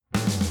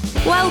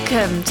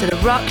Welcome to the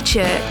Rock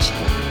Church,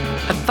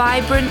 a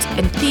vibrant,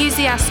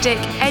 enthusiastic,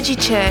 edgy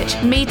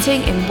church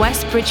meeting in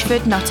West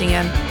Bridgford,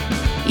 Nottingham.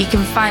 You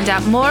can find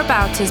out more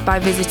about us by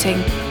visiting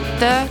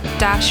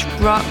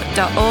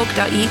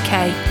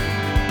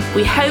the-rock.org.uk.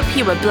 We hope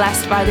you were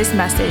blessed by this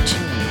message.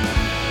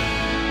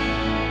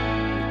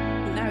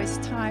 Now it's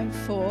time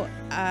for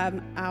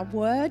our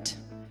word,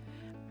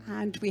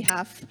 and we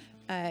have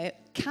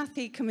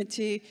Kathy coming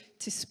to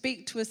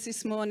speak to us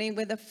this morning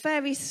with a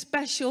very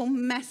special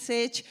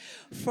message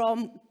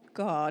from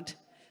God.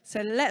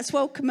 So let's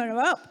welcome her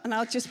up, and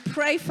I'll just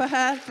pray for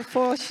her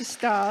before she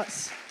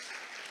starts.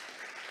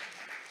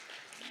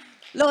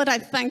 Lord, I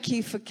thank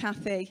you for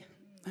Kathy,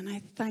 and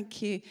I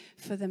thank you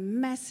for the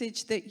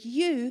message that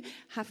you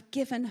have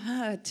given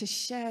her to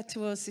share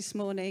to us this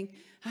morning.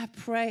 I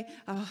pray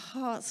our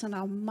hearts and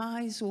our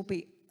minds will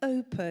be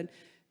open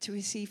to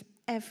receive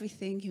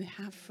everything you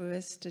have for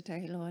us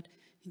today, Lord.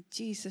 In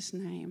Jesus'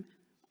 name,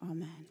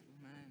 amen.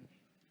 Amen.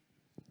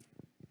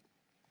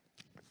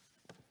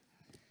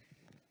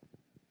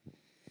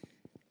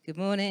 Good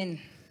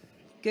morning.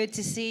 Good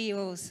to see you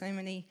all. So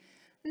many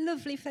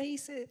lovely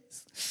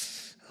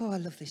faces. Oh, I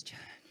love this church.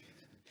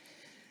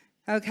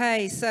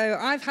 Okay, so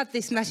I've had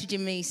this message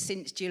in me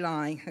since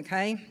July,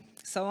 okay?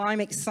 So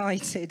I'm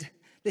excited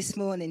this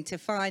morning to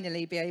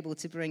finally be able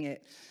to bring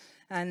it.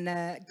 And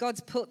God's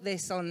put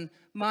this on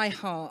my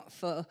heart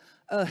for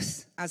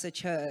us as a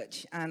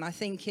church. And I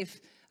think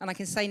I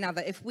can say now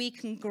that if we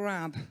can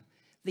grab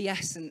the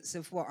essence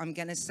of what I'm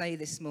going to say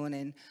this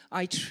morning,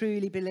 I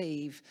truly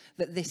believe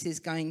that this is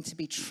going to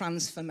be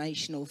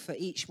transformational for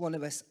each one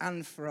of us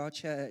and for our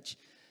church.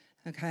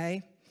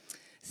 Okay?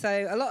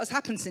 So a lot has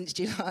happened since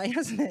July,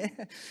 hasn't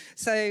it?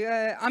 So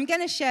I'm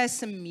going to share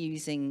some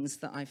musings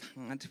that I've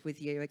had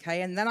with you,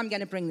 okay? And then I'm going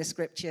to bring the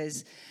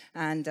scriptures,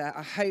 and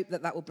I hope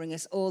that will bring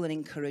us all an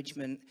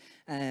encouragement,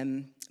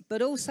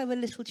 but also a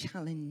little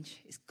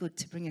challenge. It's good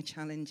to bring a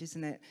challenge,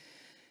 isn't it?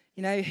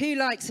 You know, who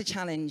likes a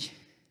challenge?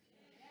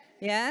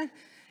 Yeah?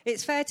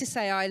 It's fair to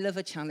say I love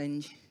a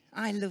challenge.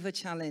 I love a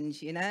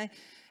challenge, you know?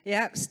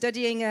 Yeah,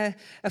 studying a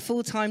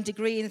full-time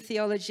degree in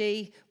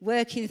theology,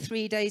 working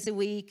 3 days a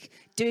week,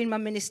 doing my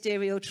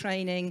ministerial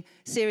training.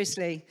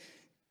 Seriously,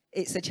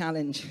 it's a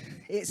challenge.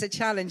 It's a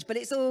challenge, but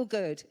it's all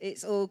good.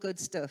 It's all good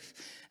stuff.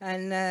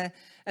 And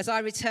as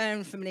I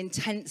returned from an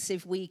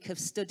intensive week of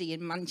study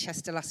in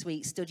Manchester last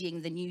week,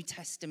 studying the New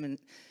Testament,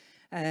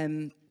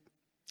 I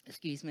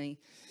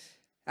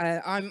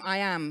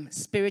am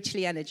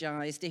spiritually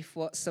energized, if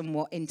what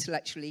somewhat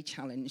intellectually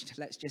challenged,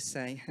 let's just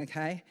say,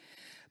 okay?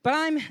 But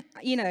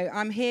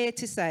I'm here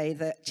to say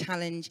that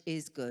challenge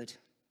is good.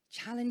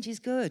 Challenge is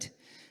good.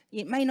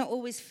 It may not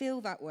always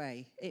feel that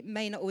way.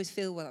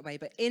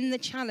 But in the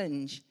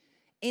challenge,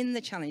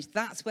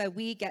 that's where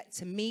we get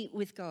to meet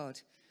with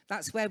God.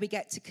 That's where we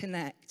get to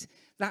connect.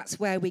 That's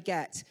where we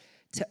get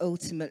to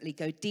ultimately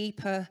go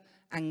deeper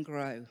and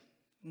grow.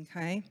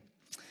 Okay?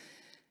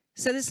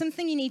 So there's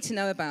something you need to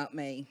know about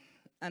me.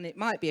 And it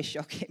might be a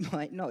shock, it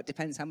might not. It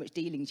depends how much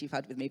dealings you've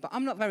had with me. But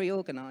I'm not very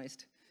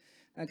organized.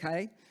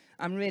 Okay?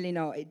 I'm really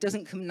not. It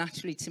doesn't come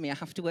naturally to me. I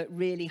have to work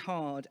really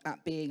hard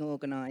at being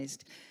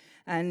organised.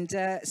 And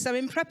so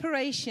in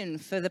preparation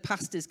for the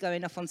pastors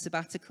going off on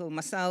sabbatical,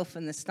 myself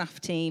and the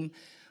staff team,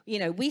 you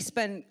know, we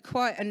spent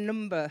quite a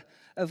number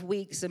of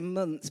weeks and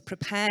months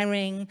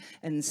preparing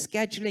and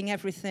scheduling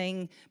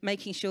everything,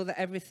 making sure that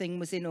everything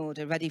was in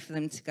order, ready for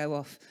them to go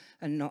off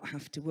and not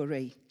have to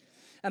worry.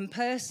 And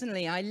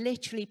personally, I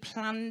literally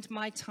planned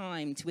my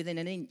time to within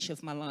an inch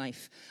of my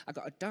life. I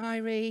got a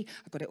diary,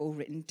 I got it all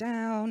written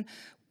down.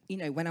 You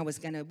know, when I was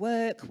going to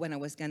work, when I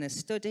was going to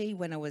study,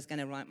 when I was going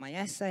to write my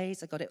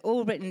essays, I got it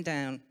all written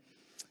down.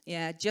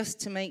 Yeah, just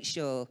to make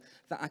sure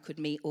that I could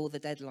meet all the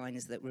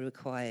deadlines that were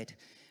required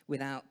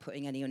without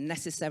putting any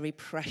unnecessary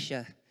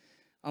pressure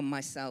on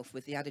myself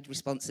with the added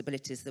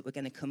responsibilities that were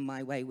going to come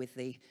my way with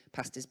the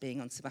pastors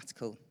being on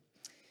sabbatical.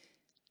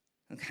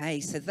 Okay,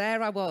 so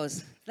there I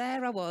was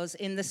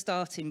in the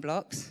starting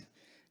blocks,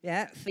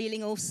 yeah,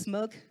 feeling all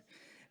smug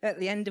at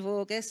the end of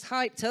August,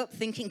 hyped up,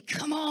 thinking,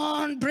 come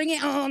on, bring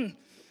it on,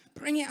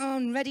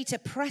 ready to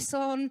press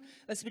on,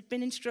 as we'd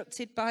been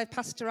instructed by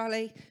Pastor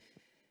Ali.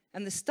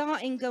 And the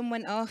starting gun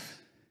went off,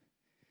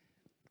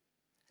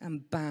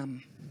 and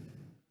bam,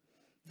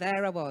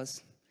 there I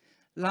was,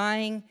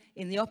 lying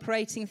in the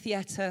operating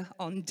theatre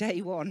on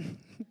day one.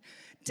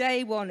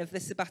 Day one of the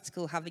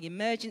sabbatical, having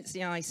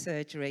emergency eye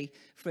surgery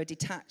for a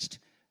detached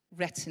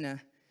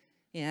retina.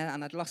 Yeah,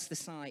 and I'd lost the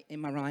sight in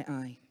my right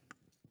eye.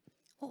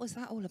 What was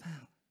that all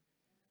about?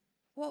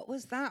 What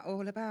was that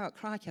all about?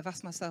 Crikey, I've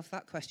asked myself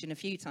that question a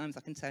few times,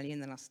 I can tell you,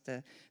 in the last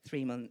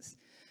 3 months.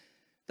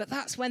 But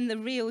that's when the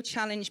real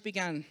challenge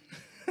began.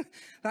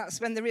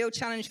 That's when the real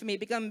challenge for me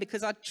began,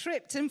 because I'd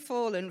tripped and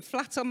fallen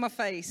flat on my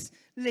face,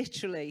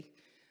 literally,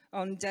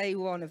 on day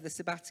one of the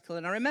sabbatical.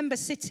 And I remember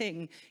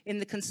sitting in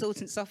the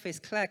consultant's office.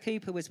 Claire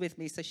Cooper was with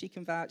me, so she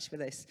can vouch for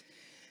this.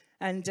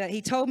 And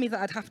he told me that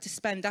I'd have to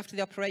spend, after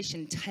the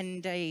operation, 10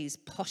 days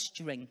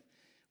posturing,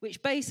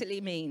 which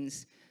basically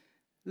means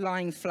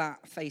lying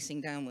flat,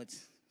 facing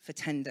downwards for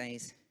 10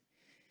 days.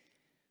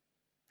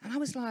 And I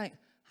was like,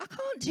 I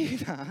can't do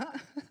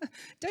that.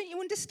 Don't you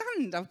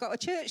understand? I've got a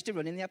church to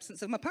run in the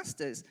absence of my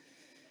pastors.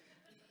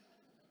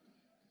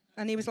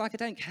 And he was like, I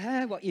don't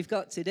care what you've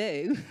got to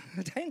do.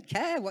 I don't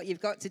care what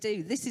you've got to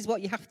do. This is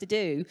what you have to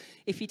do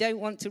if you don't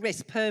want to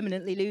risk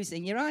permanently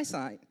losing your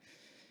eyesight.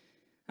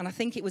 And I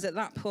think it was at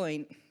that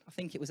point,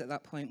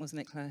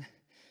 wasn't it, Claire,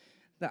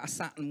 that I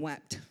sat and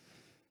wept.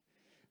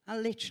 I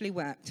literally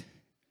wept.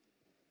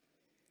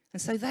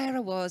 And so there I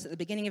was at the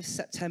beginning of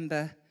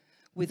September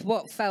with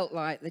what felt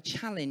like the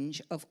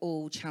challenge of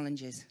all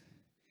challenges.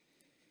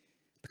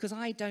 Because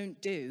I don't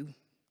do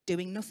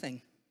doing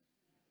nothing.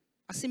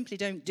 I simply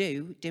don't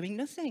do doing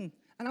nothing.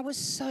 And I was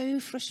so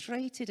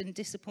frustrated and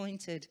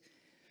disappointed.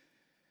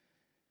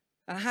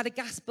 And I had a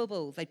gas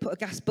bubble. They put a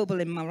gas bubble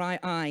in my right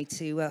eye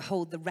to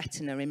hold the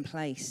retina in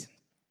place.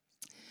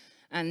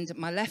 And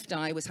my left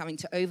eye was having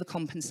to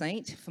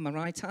overcompensate for my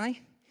right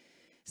eye.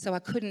 So I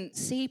couldn't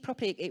see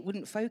properly. It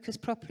wouldn't focus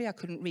properly. I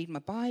couldn't read my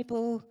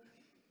Bible.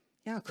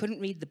 I couldn't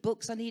read the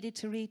books I needed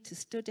to read to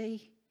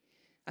study.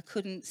 I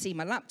couldn't see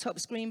my laptop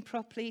screen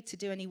properly to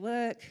do any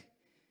work.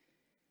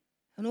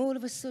 And all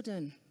of a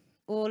sudden,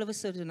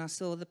 I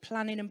saw the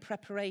planning and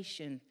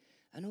preparation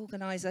and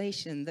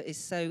organisation that is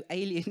so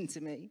alien to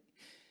me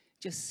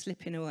just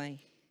slipping away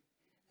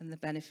and the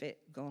benefit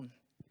gone.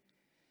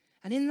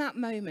 And in that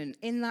moment,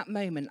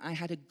 I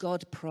had a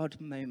God prod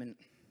moment,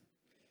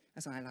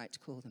 as I like to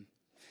call them.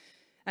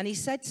 And he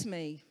said to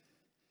me,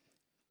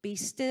 be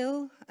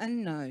still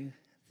and know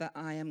that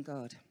I am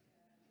God.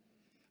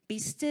 Be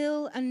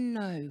still and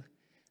know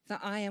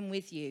that I am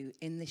with you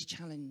in this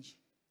challenge.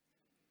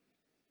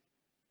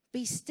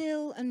 Be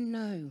still and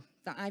know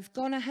that I've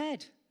gone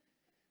ahead.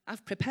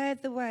 I've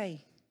prepared the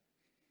way.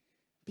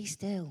 Be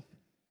still.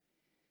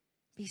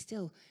 Be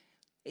still.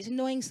 It's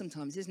annoying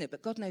sometimes, isn't it?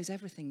 But God knows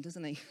everything,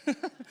 doesn't he?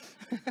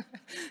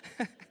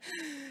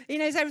 He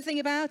knows everything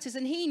about us,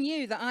 and he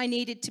knew that I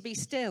needed to be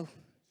still,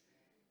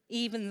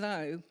 even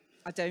though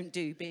I don't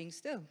do being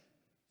still.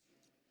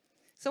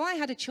 So I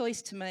had a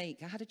choice to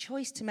make. I had a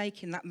choice to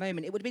make in that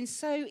moment. It would have been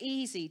so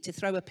easy to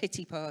throw a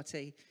pity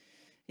party,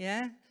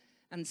 yeah?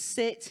 And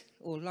sit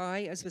or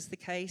lie, as was the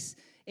case,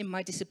 in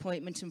my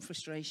disappointment and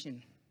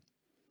frustration.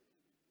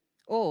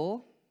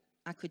 Or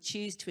I could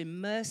choose to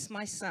immerse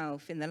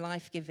myself in the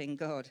life-giving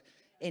God,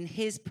 in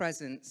his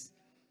presence,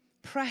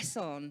 press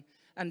on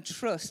and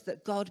trust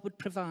that God would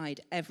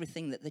provide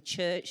everything that the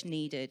church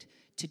needed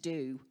to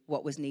do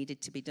what was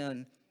needed to be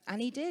done.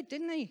 And he did,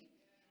 didn't he?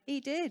 He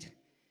did.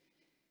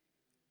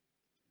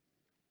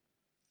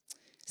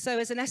 So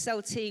as an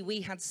SLT,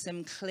 we had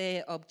some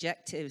clear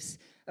objectives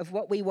of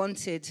what we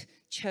wanted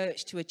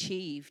church to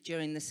achieve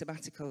during the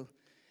sabbatical.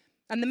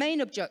 And the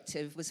main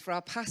objective was for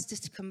our pastors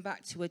to come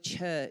back to a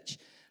church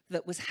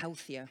that was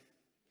healthier,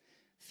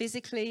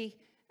 physically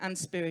and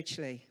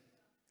spiritually.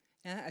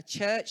 Yeah, a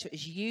church that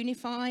was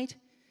unified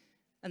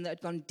and that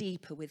had gone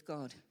deeper with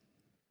God.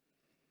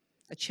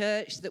 A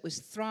church that was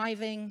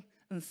thriving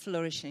and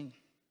flourishing.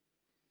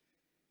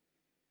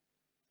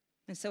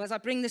 And so as I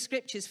bring the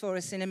scriptures for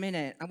us in a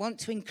minute, I want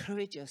to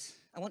encourage us.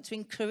 I want to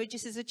encourage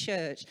us as a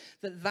church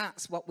that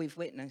that's what we've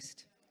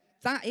witnessed.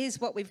 That is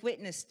what we've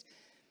witnessed.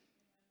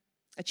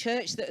 A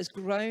church that has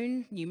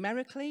grown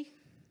numerically.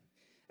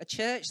 A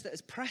church that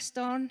has pressed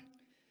on.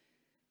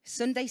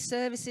 Sunday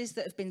services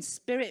that have been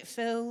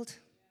spirit-filled.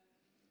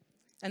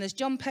 And as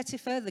John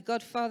Pettifer, the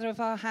godfather of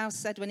our house,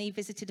 said when he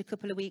visited a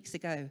couple of weeks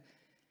ago,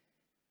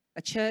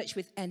 a church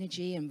with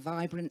energy and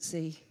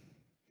vibrancy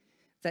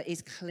that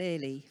is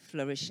clearly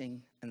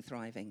flourishing and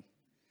thriving.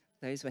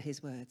 Those were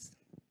his words.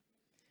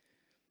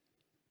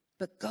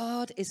 But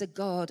God is a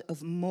God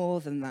of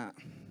more than that.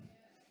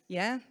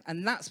 Yeah?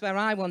 And that's where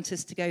I want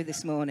us to go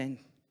this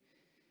morning.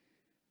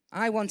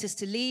 I want us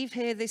to leave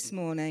here this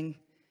morning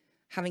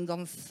having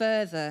gone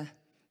further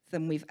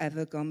than we've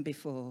ever gone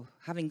before,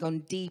 having gone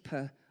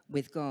deeper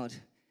with God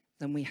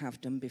than we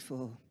have done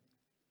before.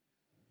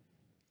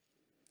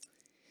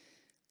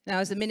 Now,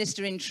 as a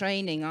minister in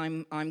training,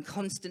 I'm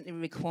constantly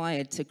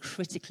required to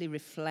critically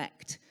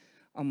reflect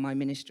on my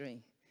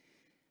ministry.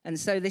 And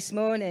so this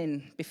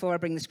morning, before I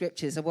bring the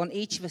scriptures, I want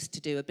each of us to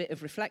do a bit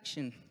of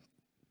reflection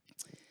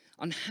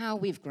on how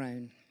we've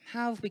grown.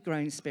 How have we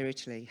grown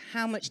spiritually?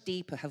 How much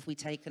deeper have we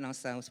taken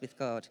ourselves with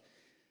God?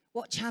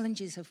 What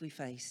challenges have we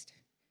faced?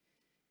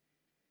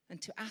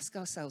 And to ask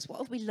ourselves, what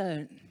have we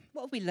learned?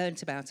 What have we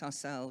learned about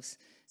ourselves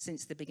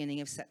since the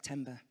beginning of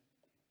September?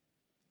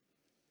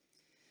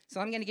 So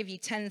I'm going to give you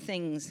 10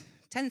 things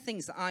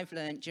that I've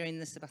learned during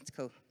the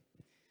sabbatical.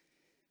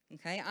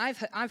 Okay,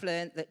 I've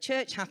learned that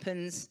church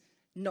happens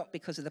not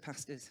because of the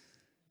pastors,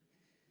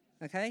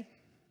 okay,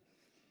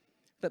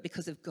 but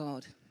because of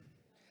God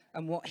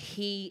and what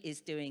he is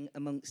doing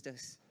amongst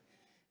us.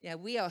 Yeah,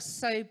 we are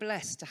so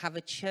blessed to have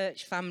a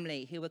church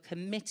family who are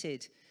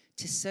committed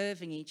to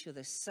serving each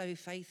other so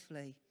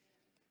faithfully.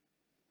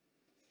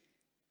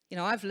 You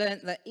know, I've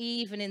learned that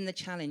even in the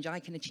challenge,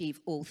 I can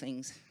achieve all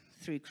things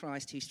through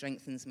Christ who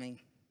strengthens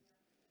me.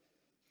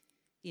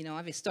 You know,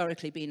 I've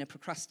historically been a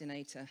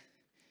procrastinator.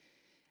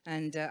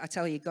 And I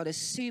tell you, God has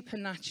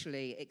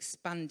supernaturally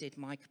expanded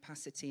my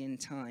capacity in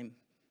time.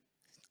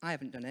 I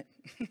haven't done it.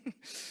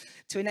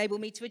 To enable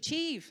me to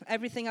achieve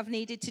everything I've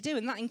needed to do.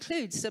 And that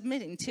includes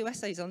submitting 2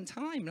 essays on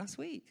time last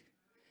week.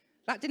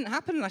 That didn't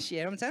happen last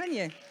year, I'm telling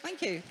you.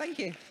 Thank you, thank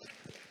you.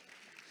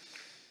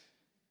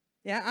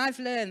 Yeah, I've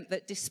learned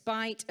that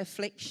despite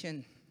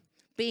affliction,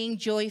 being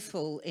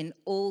joyful in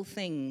all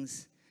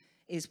things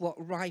is what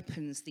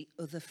ripens the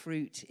other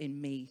fruit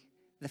in me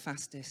the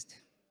fastest.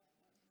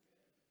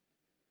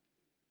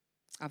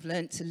 I've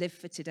learned to live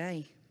for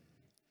today.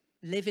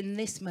 Live in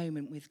this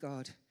moment with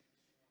God.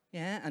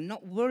 Yeah, and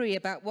not worry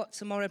about what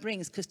tomorrow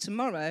brings, because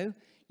tomorrow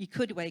you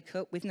could wake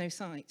up with no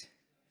sight.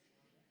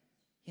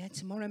 Yeah,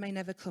 tomorrow may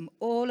never come.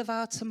 All of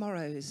our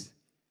tomorrows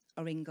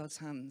are in God's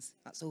hands.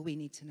 That's all we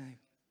need to know.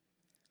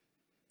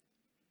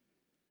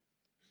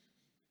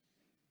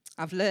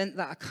 I've learned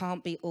that I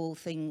can't be all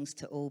things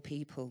to all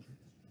people.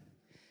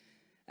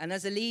 And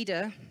as a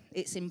leader,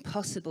 it's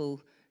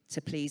impossible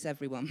to please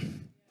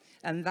everyone.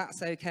 And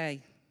that's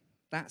okay.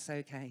 That's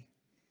okay.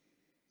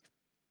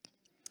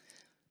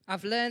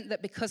 I've learned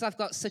that because I've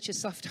got such a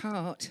soft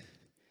heart,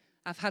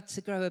 I've had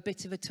to grow a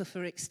bit of a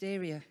tougher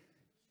exterior.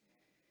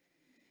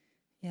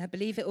 Yeah,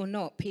 believe it or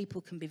not,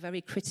 people can be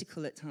very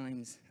critical at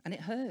times, and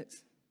it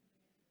hurts.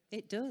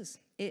 It does.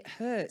 It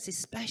hurts,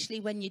 especially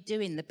when you're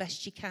doing the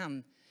best you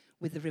can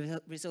with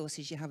the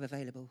resources you have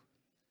available.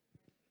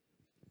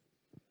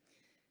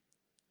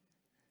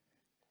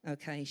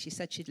 Okay, she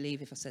said she'd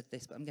leave if I said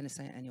this, but I'm going to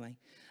say it anyway.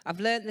 I've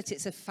learned that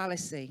it's a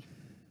fallacy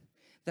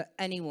that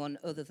anyone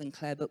other than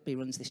Claire Buckby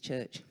runs this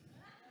church.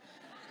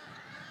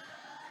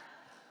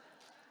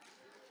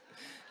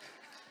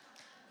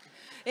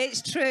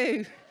 It's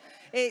true.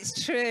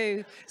 It's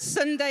true.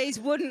 Sundays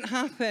wouldn't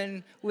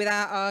happen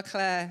without our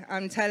Claire.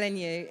 I'm telling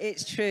you,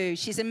 it's true.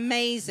 She's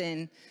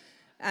amazing.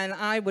 And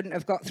I wouldn't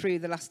have got through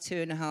the last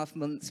 2.5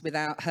 months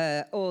without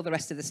her, or the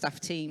rest of the staff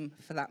team,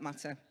 for that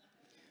matter.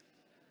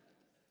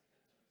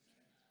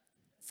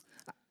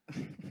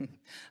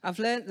 I've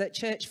learnt that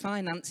church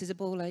finance is a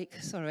ball ache.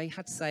 Sorry,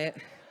 had to say it.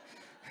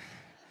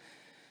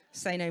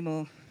 Say no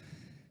more.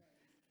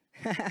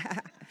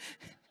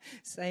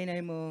 Say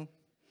no more.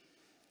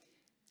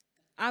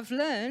 I've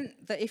learned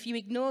that if you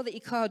ignore that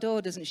your car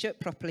door doesn't shut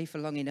properly for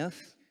long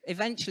enough,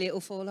 eventually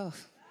it'll fall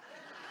off.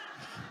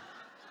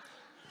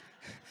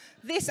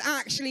 This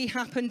actually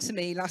happened to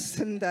me last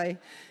Sunday,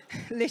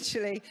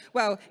 literally.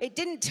 Well, it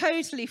didn't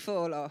totally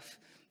fall off,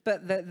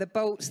 but the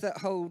bolts that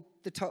hold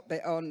the top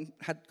bit on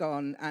had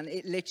gone, and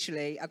it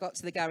literally, I got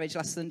to the garage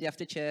last Sunday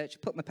after church,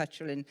 put my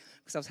petrol in,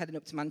 because I was heading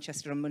up to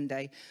Manchester on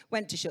Monday,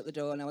 went to shut the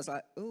door, and I was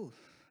like, ooh.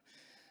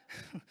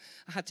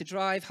 I had to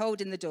drive,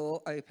 holding the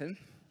door open,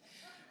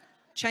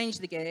 change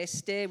the gear,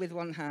 steer with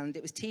one hand.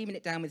 It was teaming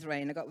it down with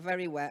rain. I got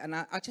very wet, and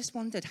I just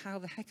wondered how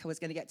the heck I was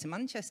going to get to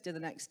Manchester the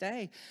next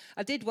day.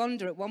 I did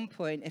wonder at one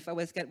point if I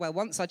was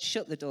once I'd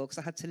shut the door, because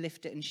I had to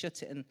lift it and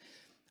shut it, and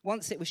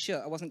once it was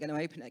shut, I wasn't going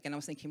to open it again. I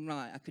was thinking,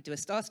 right, I could do a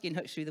Starsky and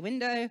Hutch through the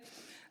window,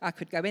 I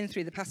could go in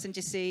through the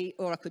passenger seat,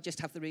 or I could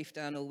just have the roof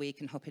down all week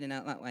and hop in and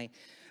out that way.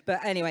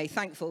 But anyway,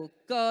 thankful.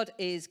 God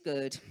is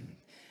good.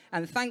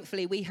 And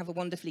thankfully, we have a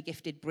wonderfully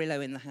gifted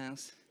Brillo in the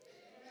house.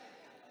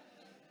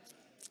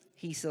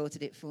 He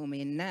sorted it for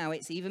me, and now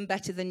it's even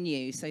better than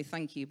new. So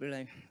thank you,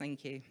 Brillo.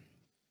 Thank you.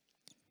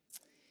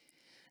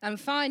 And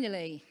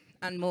finally,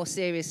 and more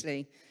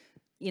seriously,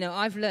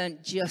 I've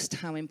learned just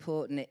how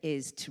important it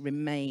is to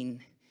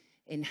remain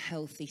in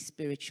healthy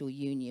spiritual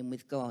union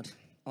with God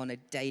on a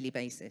daily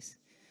basis.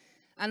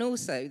 And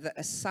also that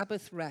a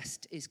Sabbath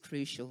rest is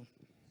crucial.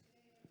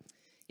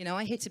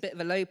 I hit a bit of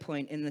a low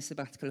point in the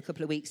sabbatical a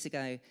couple of weeks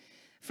ago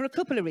for a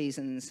couple of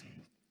reasons.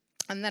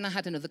 And then I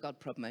had another God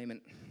prod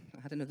moment.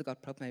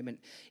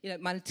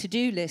 My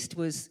to-do list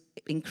was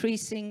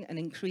increasing and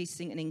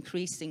increasing and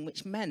increasing,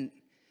 which meant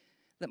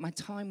that my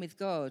time with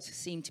God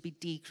seemed to be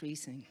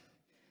decreasing.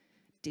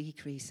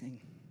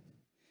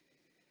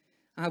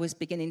 I was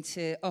beginning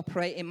to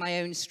operate in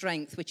my own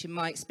strength, which in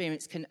my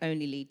experience can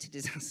only lead to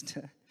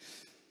disaster.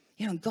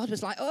 And God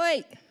was like,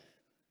 oi,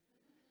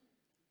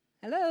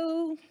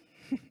 hello,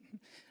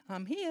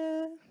 I'm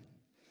here.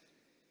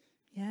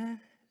 Yeah,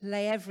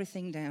 lay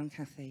everything down,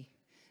 Kathy.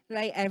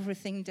 Lay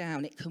everything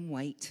down, it can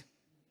wait.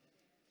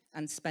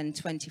 And spend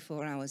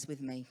 24 hours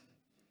with me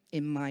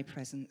in my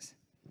presence.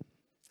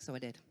 So I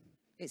did.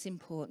 It's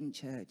important,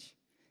 church.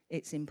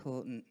 It's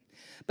important.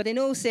 But in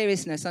all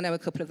seriousness, I know a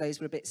couple of those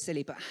were a bit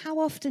silly, but how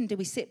often do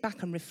we sit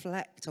back and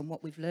reflect on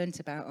what we've learned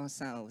about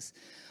ourselves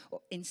or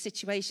in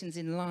situations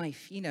in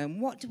life,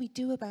 and what do we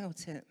do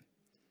about it?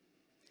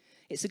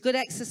 It's a good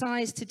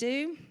exercise to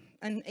do,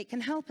 and it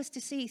can help us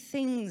to see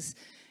things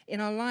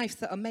in our life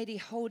that are maybe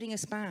holding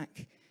us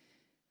back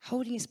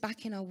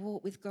in our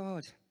walk with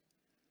God.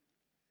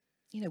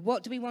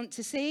 What do we want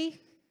to see?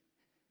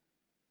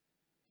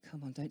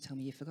 Come on, don't tell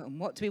me you've forgotten.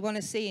 What do we want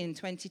to see in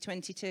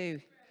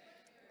 2022?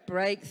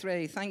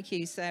 Breakthrough. Thank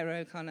you, Sarah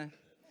O'Connor.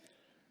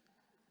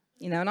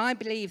 And I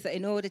believe that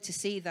in order to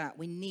see that,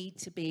 we need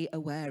to be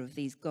aware of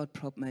these God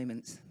prod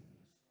moments.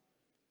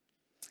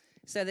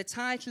 So the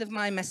title of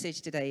my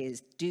message today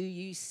is, Do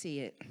You See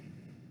It?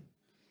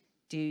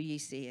 Do you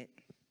see it?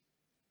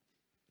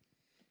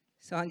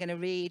 So I'm going to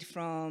read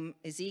from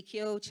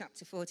Ezekiel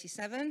chapter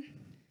 47,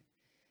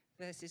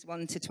 verses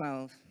 1 to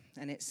 12,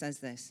 and it says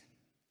this.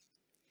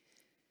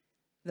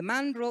 The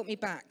man brought me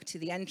back to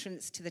the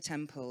entrance to the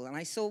temple, and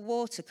I saw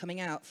water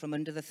coming out from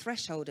under the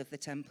threshold of the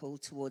temple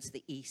towards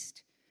the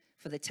east,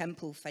 for the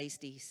temple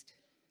faced east.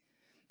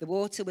 The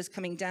water was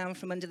coming down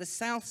from under the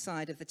south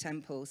side of the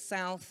temple,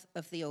 south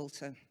of the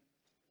altar.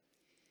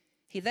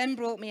 He then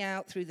brought me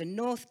out through the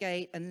north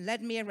gate and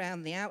led me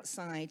around the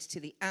outside to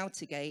the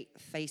outer gate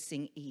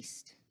facing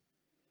east.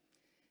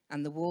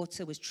 And the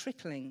water was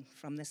trickling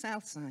from the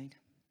south side.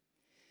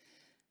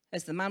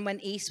 As the man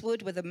went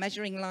eastward with a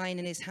measuring line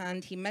in his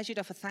hand, he measured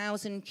off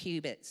 1,000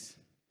 cubits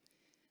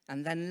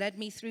and then led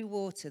me through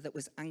water that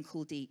was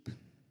ankle deep.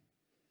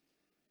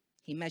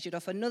 He measured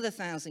off another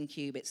 1,000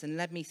 cubits and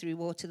led me through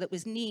water that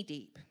was knee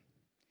deep.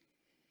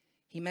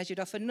 He measured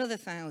off another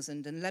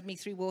 1,000 and led me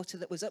through water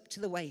that was up to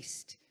the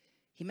waist.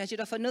 He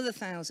measured off another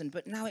 1,000,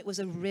 but now it was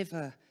a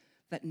river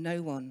that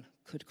no one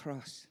could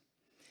cross.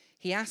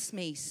 He asked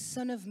me,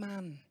 Son of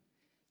man,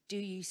 do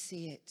you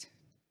see it?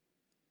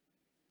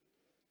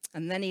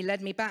 And then he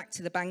led me back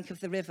to the bank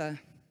of the river.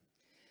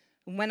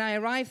 And when I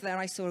arrived there,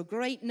 I saw a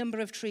great number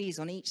of trees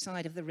on each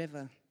side of the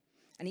river.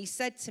 And he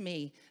said to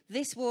me,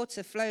 this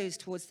water flows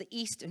towards the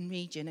eastern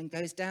region and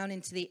goes down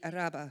into the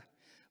Arabah,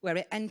 where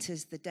it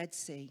enters the Dead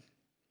Sea.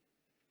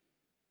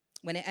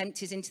 When it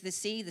empties into the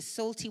sea, the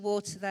salty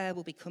water there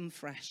will become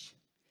fresh.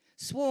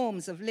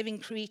 Swarms of living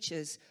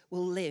creatures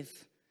will live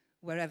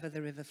wherever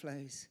the river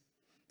flows.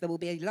 There will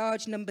be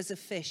large numbers of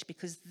fish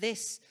because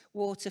this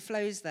water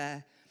flows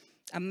there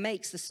and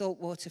makes the salt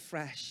water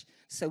fresh.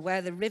 So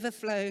where the river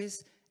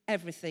flows,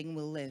 everything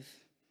will live.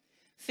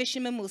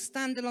 Fishermen will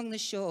stand along the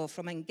shore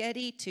from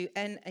En-Gedi to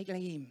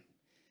En-Eglaim.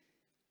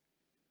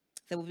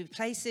 There will be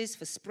places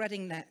for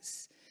spreading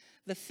nets.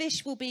 The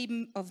fish will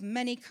be of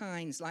many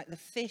kinds, like the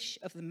fish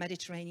of the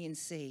Mediterranean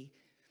Sea.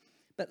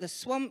 But the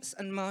swamps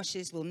and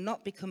marshes will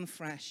not become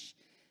fresh.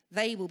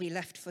 They will be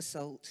left for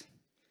salt.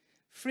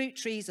 Fruit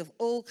trees of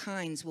all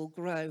kinds will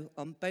grow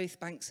on both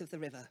banks of the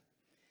river.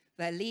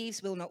 Their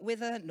leaves will not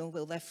wither, nor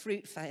will their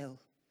fruit fail.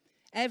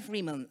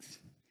 Every month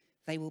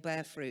they will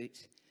bear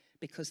fruit,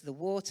 because the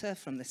water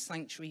from the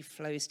sanctuary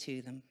flows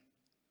to them.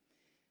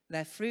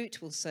 Their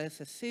fruit will serve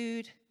for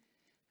food,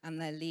 and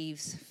their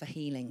leaves for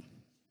healing.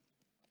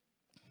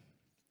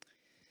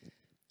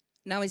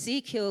 Now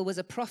Ezekiel was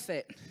a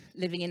prophet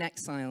living in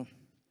exile.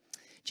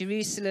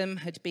 Jerusalem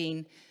had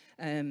been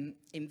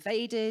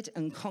invaded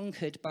and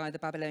conquered by the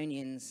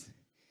Babylonians.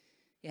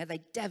 Yeah,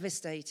 they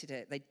devastated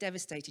it. They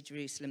devastated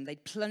Jerusalem. They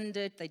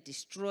plundered, they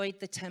destroyed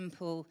the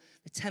temple.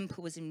 The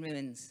temple was in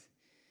ruins.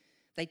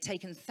 They'd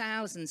taken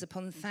thousands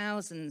upon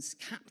thousands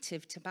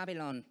captive to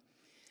Babylon.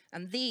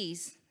 And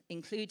these,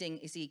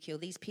 including Ezekiel,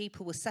 these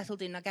people were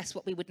settled in, I guess,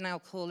 what we would now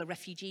call a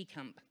refugee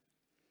camp.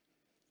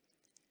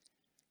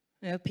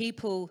 You know,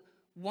 people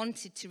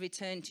wanted to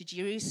return to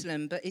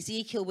Jerusalem, but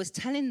Ezekiel was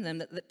telling them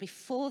that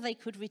before they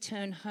could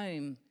return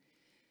home,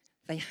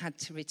 they had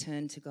to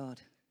return to God.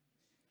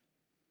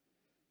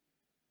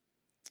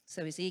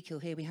 So Ezekiel,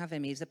 here we have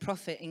him. He was a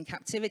prophet in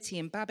captivity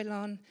in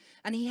Babylon,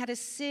 and he had a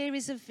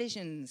series of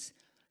visions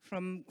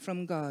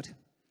from God,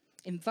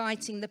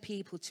 inviting the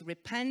people to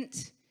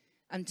repent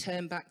and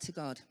turn back to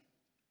God.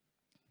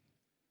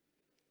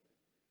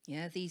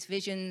 Yeah, these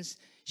visions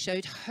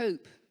showed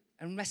hope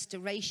and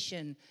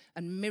restoration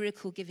and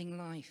miracle-giving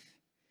life.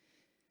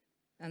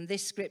 And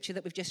this scripture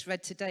that we've just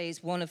read today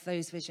is one of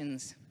those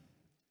visions.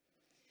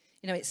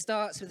 You know, it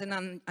starts with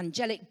an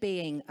angelic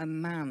being, a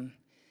man,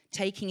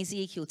 taking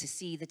Ezekiel to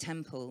see the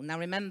temple. Now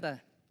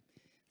remember,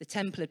 the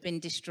temple had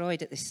been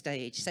destroyed at this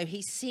stage. So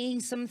he's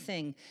seeing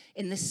something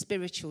in the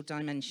spiritual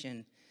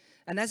dimension.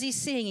 And as he's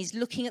seeing, he's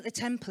looking at the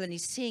temple and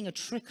he's seeing a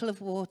trickle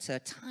of water, a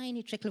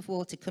tiny trickle of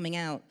water coming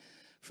out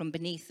from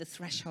beneath the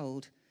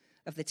threshold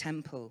of the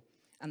temple.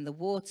 And the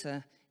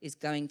water is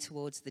going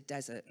towards the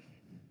desert.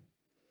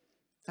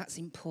 That's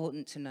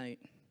important to note.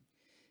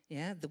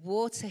 Yeah, the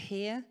water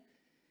here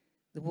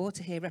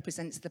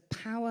represents the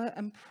power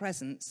and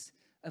presence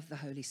of the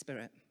Holy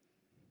Spirit.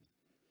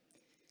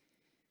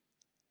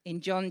 In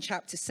John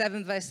chapter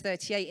 7, verse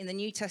 38, in the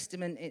New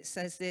Testament, it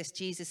says this,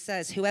 Jesus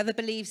says, whoever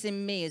believes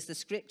in me, as the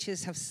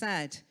scriptures have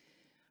said,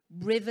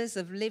 rivers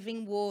of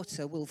living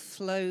water will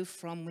flow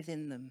from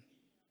within them.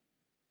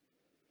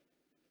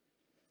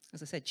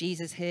 As I said,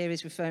 Jesus here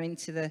is referring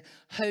to the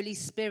Holy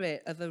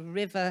Spirit of a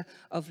river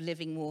of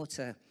living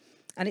water.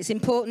 And it's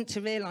important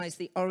to realize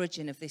the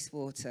origin of this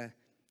water,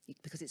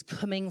 because it's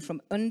coming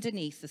from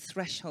underneath the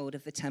threshold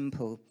of the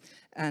temple.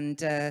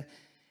 And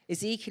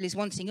Ezekiel is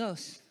wanting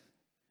us,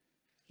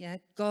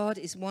 God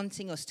is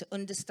wanting us to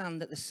understand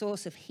that the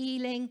source of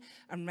healing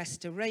and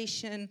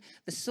restoration,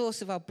 the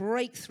source of our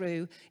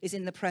breakthrough is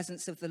in the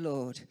presence of the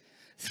Lord,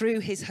 through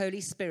his Holy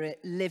Spirit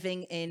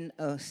living in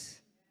us.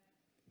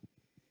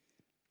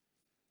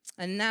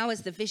 And now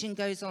as the vision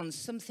goes on,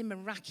 something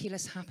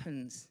miraculous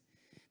happens.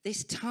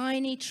 This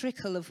tiny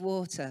trickle of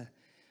water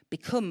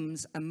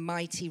becomes a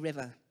mighty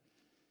river.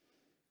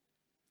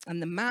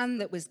 And the man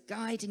that was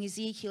guiding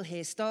Ezekiel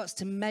here starts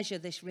to measure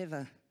this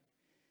river.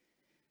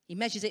 He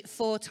measures it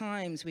 4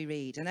 times, we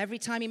read. And every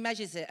time he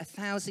measures it,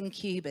 1,000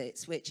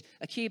 cubits, which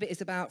a cubit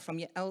is about from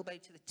your elbow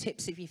to the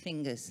tips of your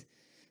fingers.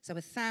 So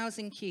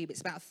 1,000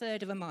 cubits, about a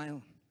third of a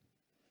mile.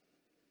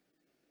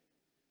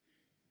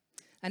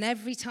 And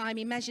every time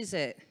he measures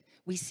it,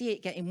 we see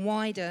it getting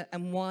wider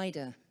and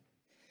wider.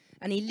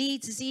 And he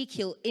leads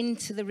Ezekiel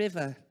into the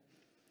river.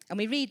 And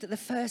we read that the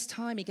first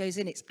time he goes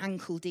in, it's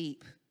ankle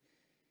deep.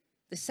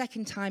 The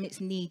second time, it's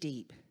knee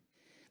deep.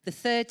 The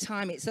third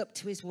time, it's up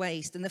to his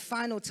waist. And the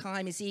final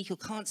time, Ezekiel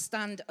can't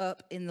stand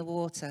up in the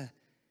water.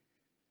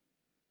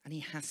 And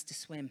he has to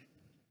swim.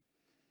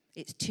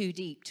 It's too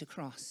deep to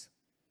cross.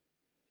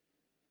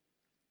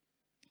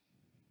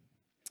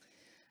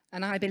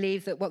 And I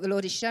believe that what the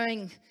Lord is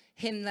showing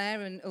him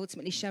there and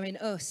ultimately showing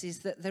us is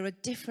that there are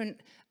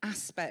different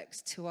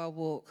aspects to our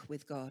walk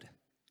with God.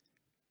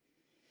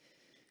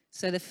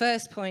 So the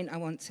first point I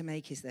want to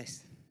make is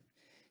this.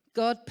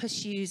 God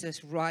pursues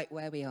us right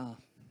where we are,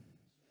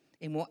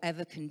 in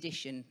whatever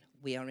condition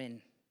we are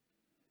in.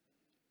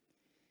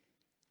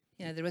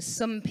 You know, there are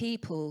some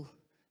people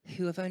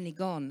who have only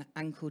gone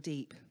ankle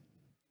deep.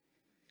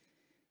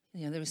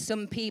 You know, there are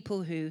some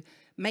people who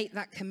make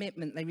that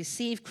commitment. They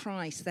receive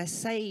Christ. They're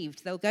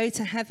saved. They'll go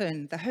to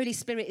heaven. The Holy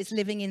Spirit is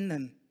living in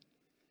them.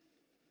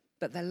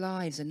 But their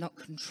lives are not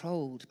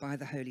controlled by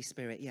the Holy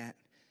Spirit yet.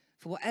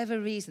 For whatever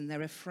reason,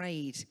 they're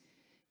afraid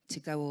to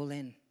go all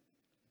in.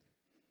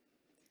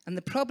 And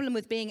the problem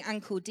with being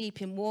ankle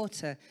deep in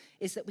water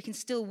is that we can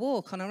still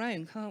walk on our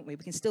own, can't we?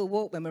 We can still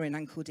walk when we're in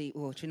ankle deep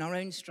water, in our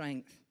own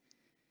strength.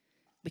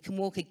 We can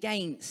walk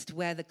against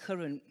where the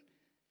current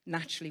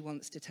naturally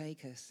wants to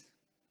take us.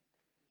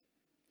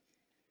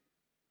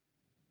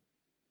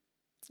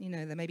 You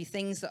know, there may be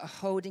things that are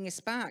holding us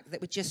back,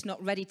 that we're just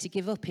not ready to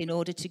give up in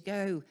order to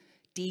go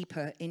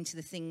deeper into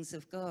the things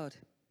of God.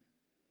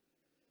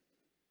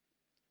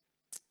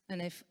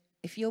 And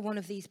if you're one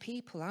of these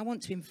people, I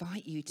want to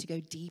invite you to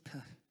go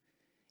deeper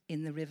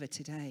in the river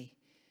today.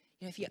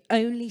 You know, if you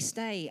only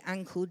stay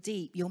ankle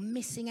deep, you're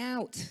missing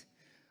out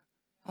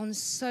on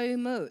so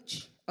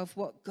much of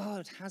what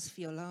God has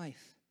for your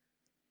life.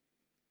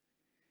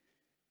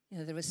 You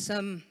know, there are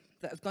some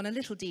that have gone a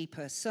little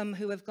deeper, some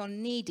who have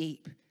gone knee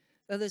deep,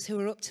 others who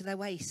are up to their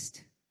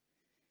waist.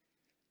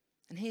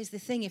 And here's the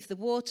thing, if the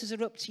waters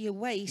are up to your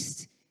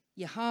waist,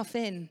 you're half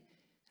in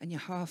and you're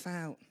half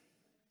out.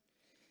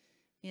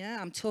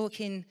 Yeah, I'm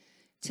talking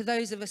to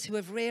those of us who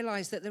have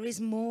realized that there is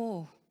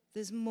more.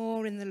 There's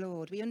more in the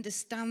Lord. We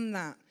understand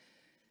that.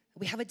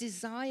 We have a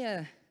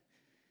desire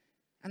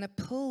and a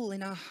pull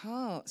in our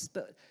hearts,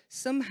 but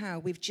somehow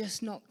we've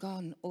just not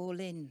gone all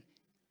in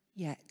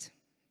yet.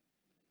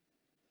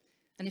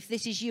 And if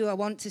this is you, I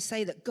want to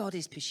say that God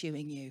is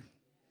pursuing you.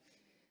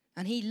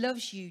 And he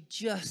loves you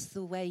just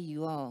the way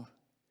you are.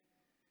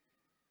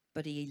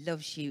 But he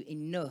loves you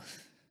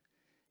enough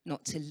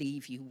not to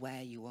leave you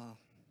where you are.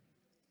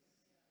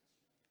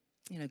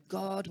 You know,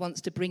 God wants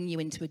to bring you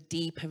into a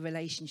deeper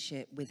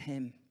relationship with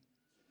him.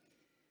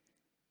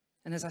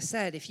 And as I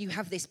said, if you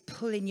have this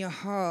pull in your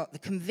heart, the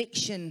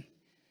conviction,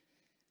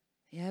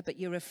 but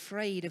you're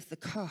afraid of the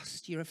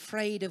cost, you're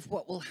afraid of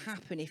what will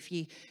happen if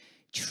you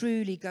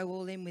truly go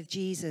all in with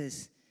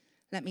Jesus,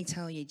 let me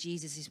tell you,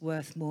 Jesus is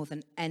worth more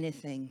than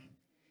anything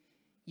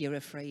you're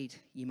afraid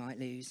you might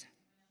lose.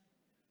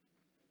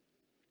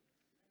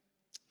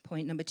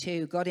 Point number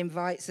 2, God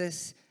invites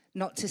us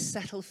not to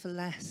settle for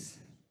less.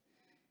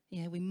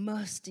 Yeah, we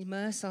must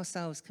immerse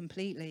ourselves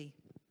completely.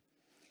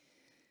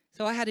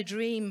 So I had a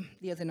dream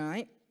the other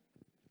night.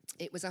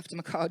 It was after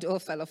my car door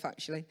fell off,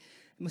 actually.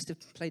 It must have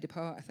played a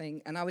part, I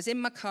think. And I was in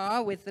my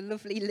car with the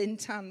lovely Lynn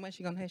Tan. Where's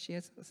she gone? Here she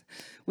is.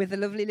 With the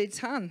lovely Lynn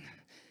Tan.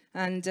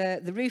 And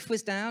the roof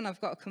was down.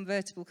 I've got a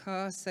convertible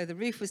car, so the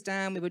roof was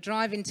down. We were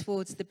driving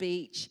towards the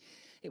beach.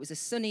 It was a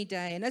sunny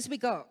day. And as we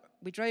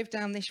drove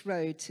down this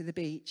road to the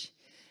beach.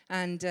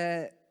 And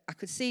I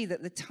could see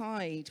that the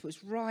tide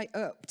was right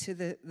up to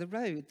the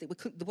road.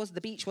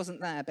 The beach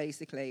wasn't there,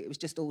 basically. It was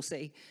just all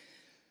sea.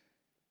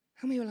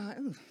 And we were like,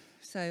 oh,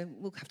 so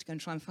we'll have to go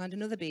and try and find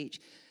another beach.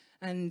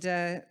 And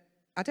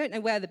I don't know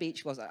where the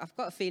beach was. I've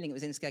got a feeling it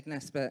was in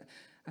Skegness, but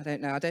I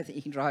don't know. I don't think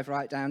you can drive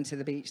right down to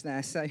the beach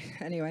there. So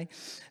anyway.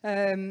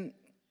 And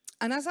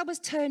as I was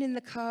turning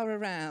the car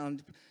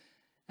around,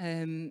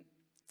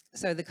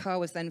 so the car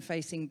was then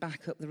facing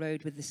back up the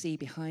road with the sea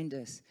behind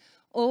us.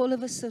 All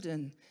of a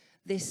sudden,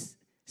 this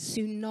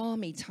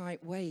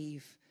tsunami-type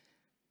wave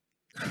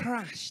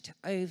crashed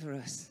over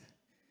us.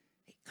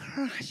 It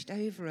crashed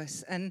over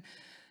us.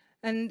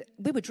 And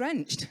we were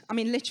drenched. I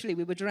mean, literally,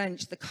 we were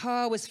drenched. The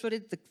car was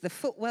flooded. The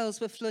footwells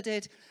were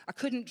flooded. I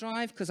couldn't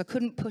drive because I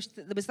couldn't push.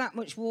 There was that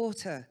much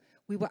water.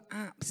 We were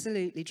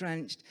absolutely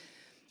drenched.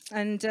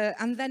 And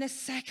then a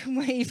second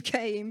wave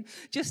came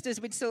just as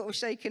we'd sort of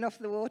shaken off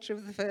the water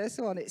of the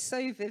first one. It's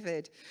so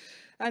vivid.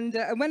 And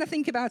when I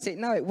think about it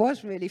now, it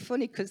was really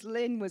funny because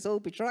Lynn was all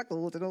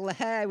bedraggled and all the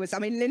hair was,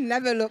 Lynn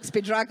never looks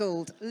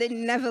bedraggled.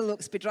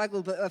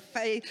 But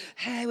her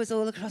hair was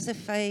all across her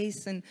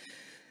face. And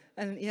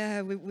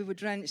yeah, we were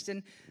drenched.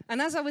 And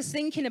as I was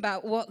thinking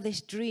about what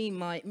this dream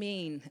might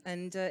mean,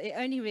 and it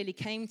only really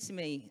came to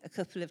me a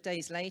couple of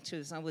days later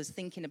as I was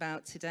thinking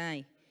about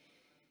today,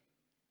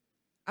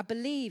 I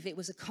believe it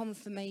was a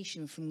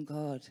confirmation from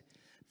God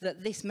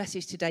that this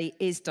message today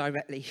is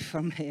directly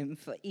from him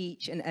for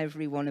each and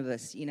every one of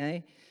us, you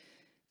know.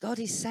 God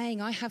is saying,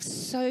 I have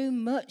so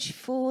much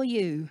for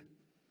you.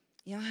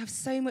 I have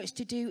so much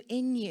to do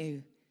in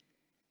you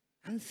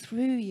and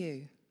through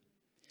you.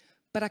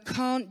 But I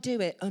can't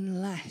do it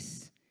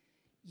unless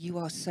you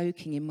are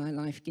soaking in my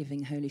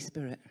life-giving Holy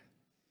Spirit.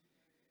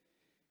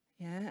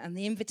 Yeah, and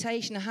the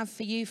invitation I have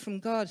for you from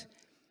God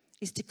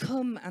is to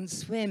come and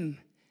swim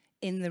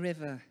in the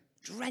river.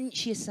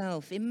 Drench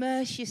yourself,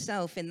 immerse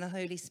yourself in the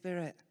Holy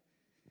Spirit.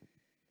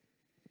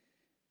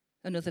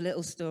 Another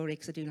little story,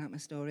 because I do like my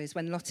stories.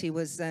 When Lottie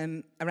was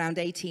around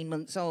 18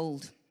 months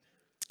old,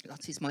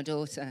 Lottie's my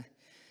daughter,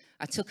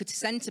 I took her to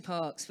Center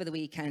Parcs for the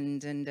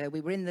weekend, and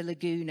we were in the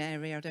lagoon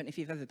area. I don't know if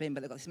you've ever been,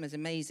 but they've got this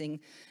amazing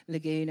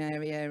lagoon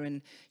area,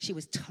 and she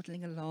was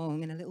toddling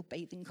along in a little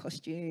bathing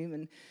costume,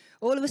 and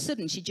all of a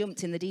sudden she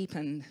jumped in the deep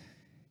end.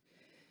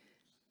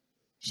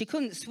 She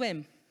couldn't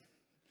swim.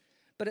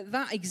 But at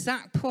that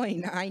exact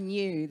point, I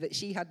knew that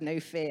she had no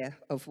fear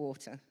of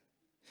water.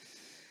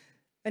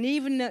 And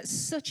even at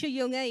such a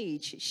young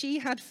age, she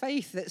had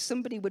faith that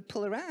somebody would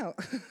pull her out.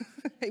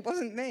 It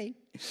wasn't me.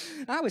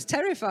 I was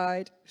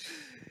terrified.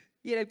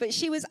 But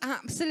she was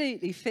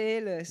absolutely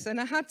fearless.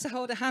 And I had to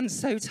hold her hand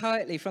so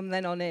tightly from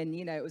then on in.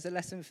 It was a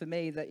lesson for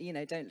me that,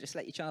 don't just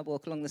let your child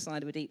walk along the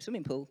side of a deep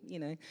swimming pool,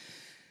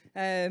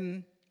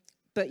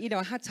 But,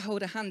 I had to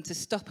hold her hand to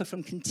stop her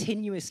from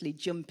continuously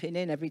jumping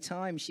in every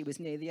time she was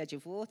near the edge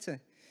of water.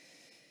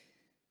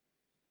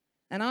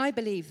 And I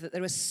believe that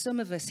there are some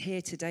of us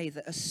here today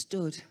that are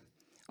stood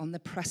on the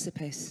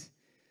precipice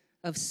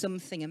of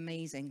something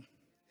amazing.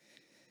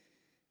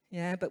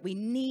 Yeah, but we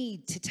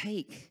need to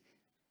take,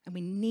 and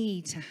we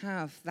need to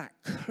have that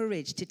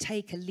courage to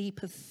take a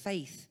leap of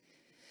faith.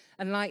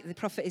 And like the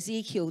prophet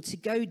Ezekiel, to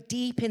go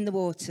deep in the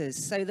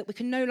waters so that we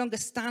can no longer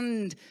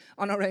stand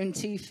on our own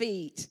 2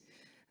 feet.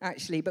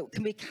 Actually, but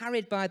can be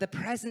carried by the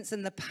presence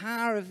and the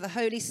power of the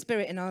Holy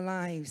Spirit in our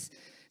lives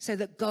so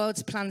that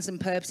God's plans and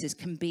purposes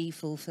can be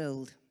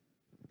fulfilled.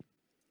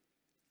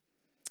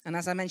 And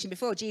as I mentioned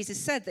before,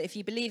 Jesus said that if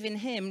you believe in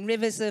him,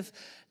 rivers of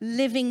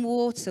living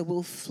water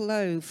will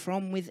flow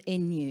from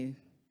within you.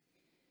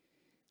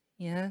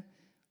 Yeah?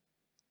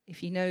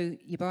 If you know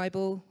your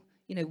Bible,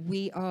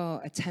 we are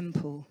a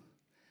temple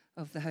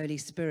of the Holy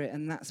Spirit,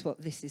 and that's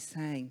what this is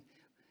saying.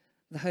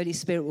 The Holy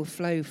Spirit will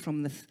flow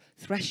from the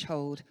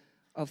threshold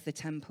of the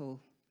temple.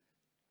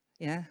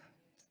 Yeah?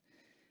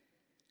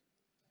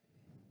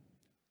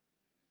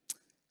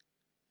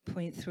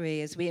 Point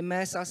 3, as we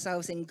immerse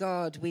ourselves in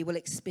God, we will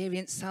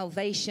experience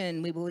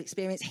salvation, we will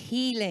experience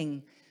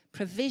healing,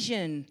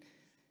 provision,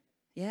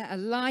 a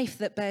life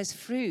that bears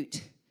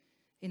fruit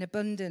in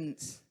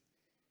abundance,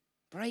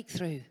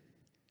 breakthrough.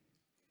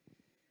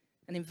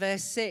 And in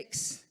verse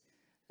 6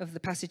 of the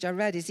passage I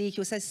read,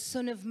 Ezekiel says,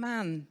 Son of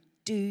man,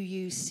 do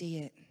you see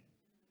it?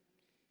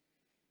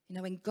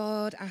 When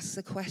God asks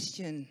a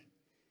question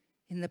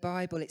in the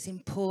Bible, it's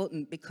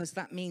important because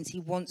that means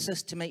he wants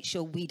us to make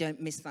sure we don't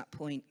miss that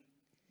point.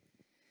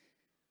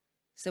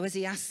 So as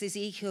he asks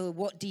Ezekiel,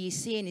 what do you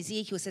see? And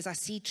Ezekiel says, I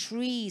see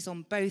trees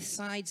on both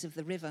sides of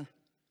the river.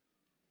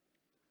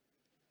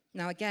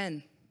 Now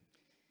again,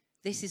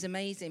 this is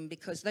amazing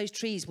because those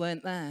trees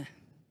weren't there.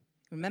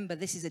 Remember,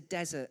 this is a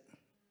desert.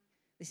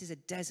 This is a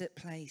desert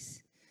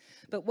place.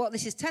 But what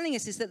this is telling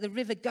us is that the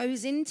river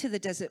goes into the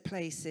desert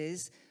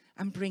places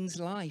and brings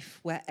life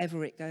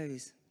wherever it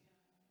goes.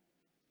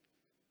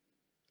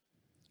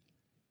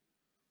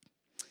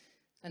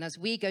 And as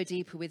we go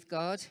deeper with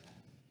God,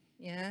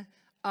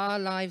 our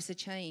lives are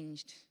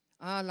changed.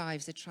 Our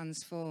lives are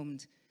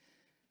transformed.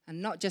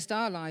 And not just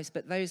our lives,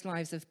 but those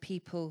lives of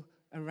people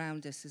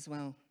around us as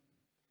well.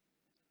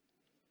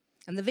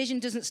 And the vision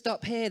doesn't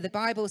stop here. The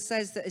Bible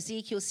says that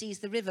Ezekiel sees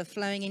the river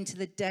flowing into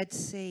the Dead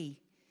Sea.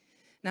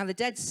 Now, the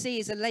Dead Sea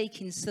is a lake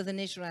in southern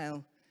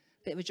Israel.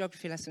 Bit of a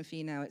geography lesson for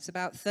you now. It's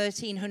about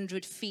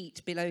 1,300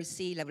 feet below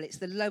sea level. It's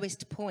the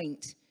lowest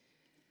point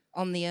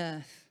on the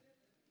earth.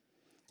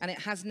 And it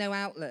has no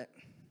outlet.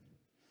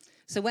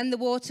 So when the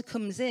water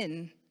comes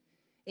in,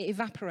 it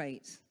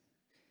evaporates.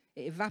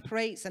 It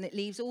evaporates and it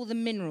leaves all the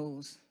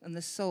minerals and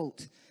the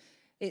salt.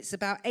 It's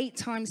about 8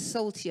 times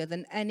saltier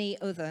than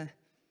any other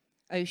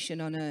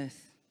ocean on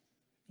earth.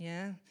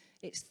 Yeah?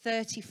 It's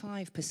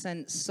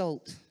 35%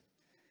 salt.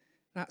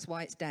 That's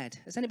why it's dead.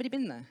 Has anybody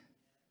been there?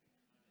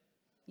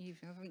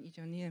 Haven't you,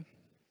 John? Yeah.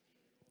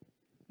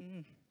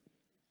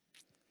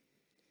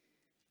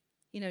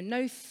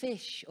 No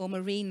fish or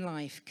marine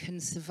life can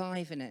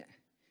survive in it.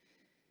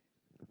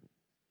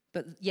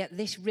 But yet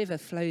this river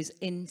flows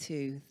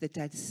into the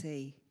Dead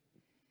Sea.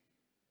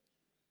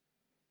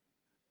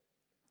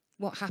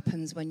 what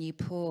happens when you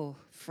pour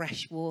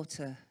fresh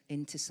water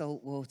into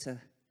salt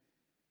water?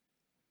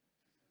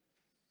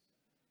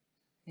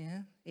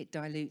 Yeah, it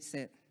dilutes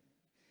it.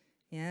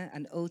 Yeah,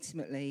 and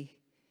ultimately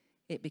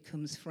it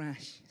becomes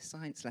fresh.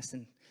 Science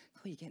lesson.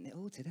 Oh, you're getting it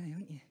all today,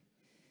 aren't you?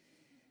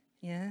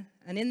 Yeah,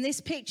 and in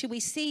this picture we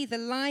see the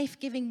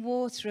life-giving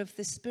water of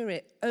the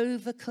Spirit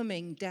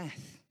overcoming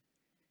death.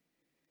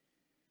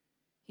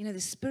 You know, the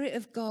Spirit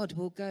of God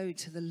will go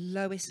to the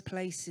lowest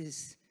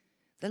places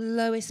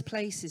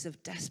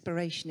of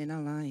desperation in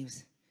our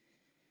lives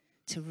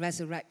to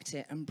resurrect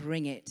it and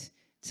bring it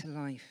to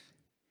life.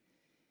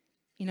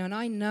 You know, and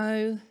I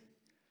know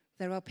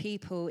there are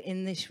people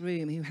in this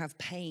room who have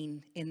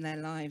pain in their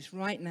lives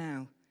right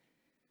now,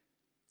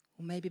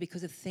 or maybe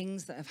because of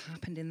things that have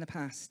happened in the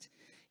past.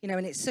 You know,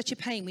 and it's such a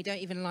pain we don't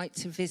even like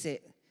to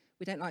visit.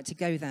 We don't like to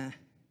go there.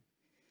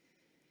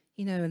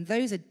 You know, and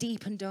those are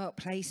deep and dark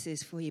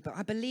places for you. But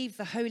I believe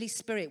the Holy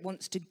Spirit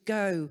wants to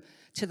go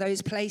to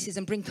those places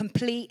and bring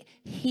complete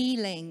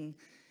healing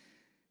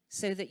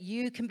so that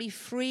you can be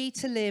free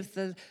to live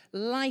the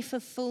life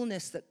of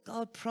fullness that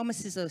God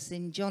promises us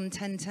in John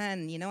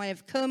 10:10. You know, I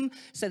have come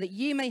so that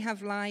you may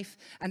have life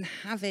and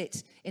have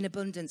it in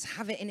abundance,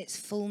 have it in its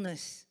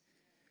fullness.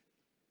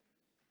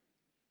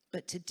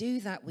 But to do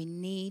that, we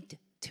need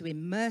to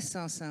immerse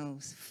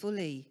ourselves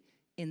fully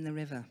in the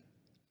river.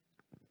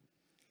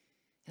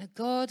 And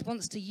God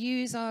wants to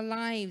use our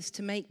lives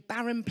to make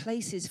barren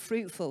places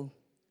fruitful.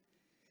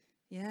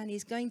 Yeah, and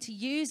he's going to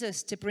use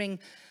us to bring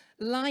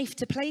life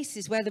to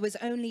places where there was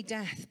only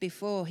death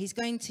before. He's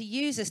going to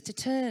use us to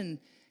turn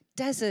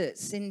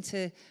deserts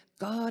into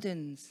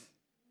gardens.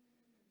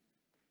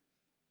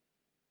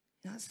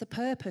 That's the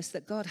purpose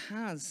that God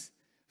has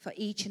for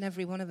each and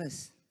every one of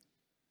us.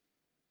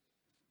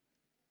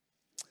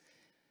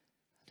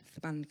 If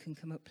the band can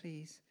come up,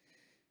 please.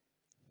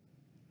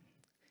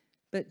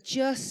 But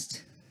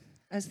just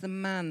as the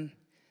man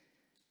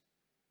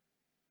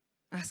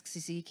asks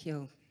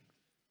Ezekiel,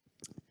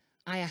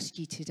 I ask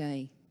you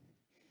today,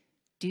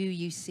 do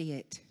you see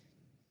it?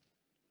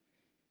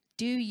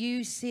 Do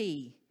you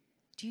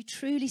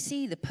truly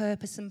see the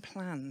purpose and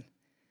plan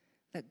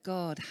that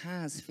God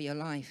has for your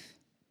life?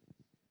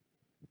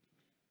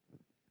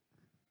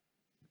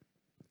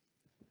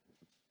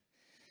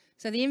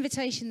 So the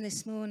invitation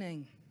this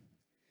morning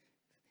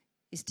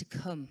is to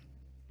come.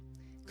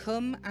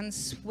 Come and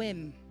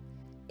swim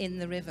in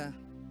the river.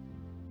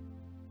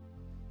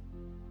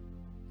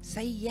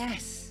 Say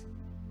yes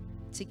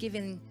to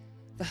giving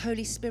the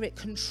Holy Spirit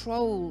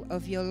control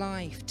of your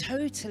life.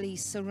 Totally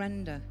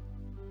surrender.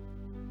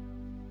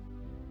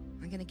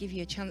 I'm going to give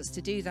you a chance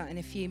to do that in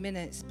a few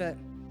minutes, but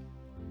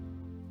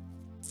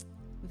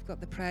we've got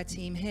the prayer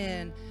team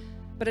here.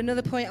 But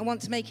another point I want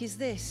to make is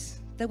this.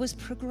 There was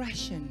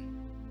progression.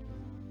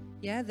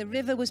 Yeah, the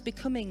river was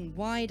becoming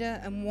wider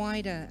and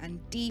wider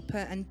and deeper.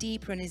 And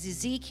as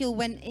Ezekiel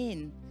went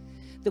in,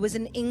 there was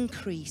an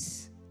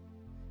increase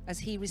as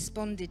he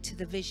responded to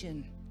the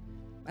vision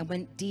and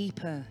went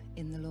deeper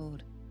in the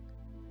Lord.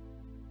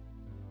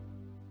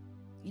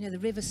 You know, the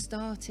river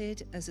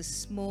started as a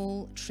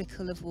small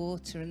trickle of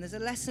water, and there's a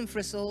lesson for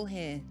us all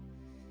here.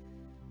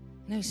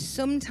 You know,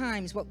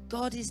 sometimes what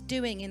God is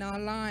doing in our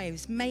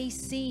lives may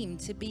seem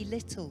to be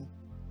little.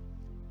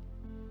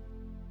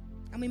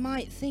 And we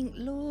might think,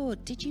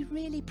 Lord, did you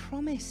really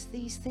promise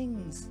these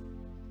things?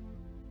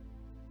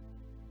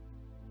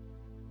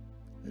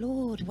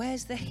 Lord,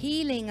 where's the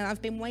healing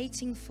I've been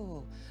waiting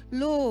for?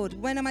 Lord,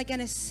 when am I going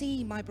to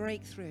see my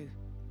breakthrough?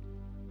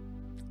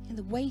 And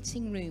the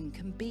waiting room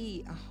can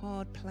be a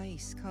hard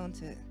place,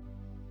 can't it?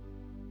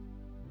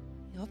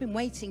 You know, I've been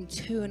waiting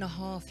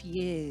 2.5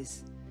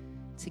 years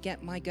to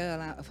get my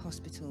girl out of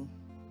hospital.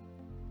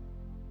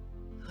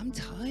 I'm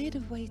tired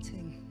of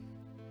waiting.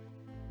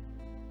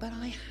 But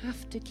I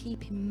have to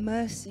keep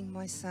immersing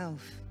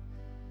myself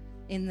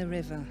in the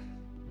river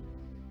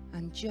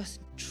and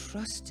just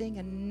trusting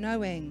and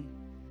knowing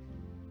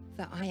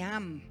that I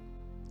am,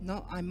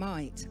 not I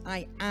might,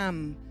 I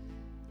am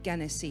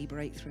gonna see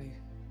breakthrough.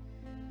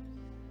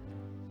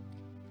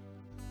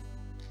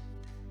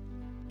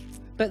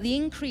 But the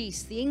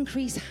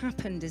increase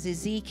happened as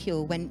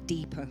Ezekiel went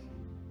deeper.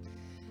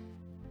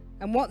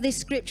 And what this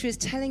scripture is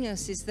telling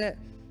us is that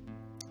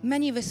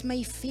many of us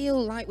may feel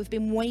like we've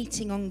been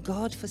waiting on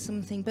God for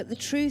something, but the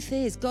truth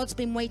is God's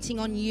been waiting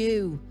on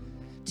you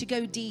to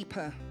go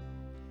deeper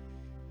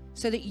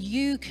so that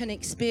you can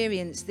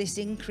experience this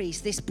increase,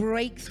 this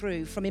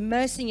breakthrough from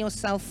immersing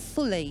yourself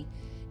fully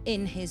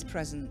in his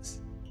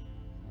presence.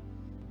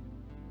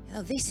 You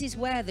know, this is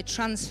where the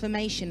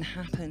transformation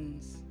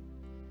happens.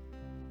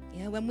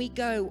 You know, when we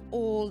go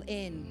all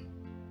in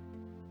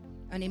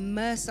and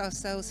immerse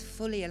ourselves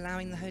fully,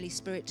 allowing the Holy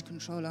Spirit to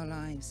control our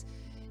lives.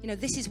 You know,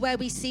 this is where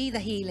we see the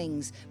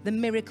healings, the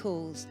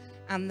miracles,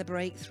 and the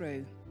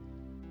breakthrough.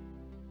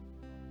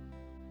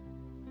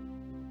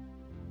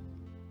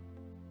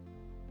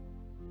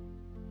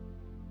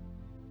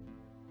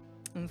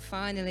 And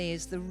finally,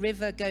 as the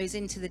river goes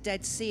into the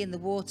Dead Sea and the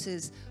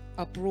waters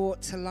are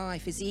brought to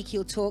life,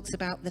 Ezekiel talks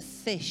about the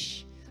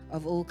fish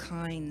of all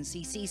kinds.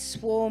 He sees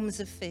swarms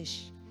of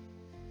fish.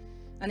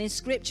 And in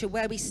scripture,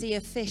 where we see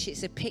a fish,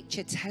 it's a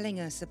picture telling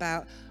us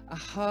about a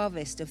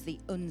harvest of the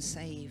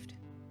unsaved.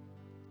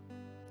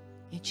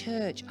 In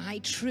church, I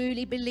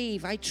truly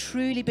believe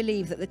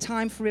that the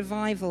time for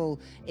revival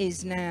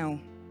is now,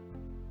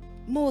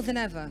 more than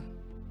ever.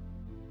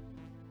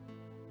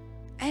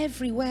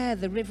 Everywhere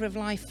the river of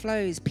life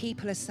flows,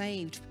 people are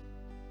saved.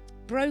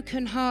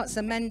 Broken hearts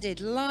are mended,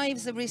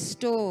 lives are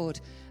restored,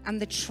 and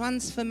the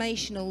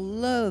transformational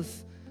love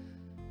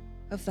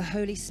of the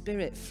Holy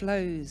Spirit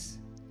flows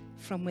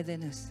from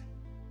within us.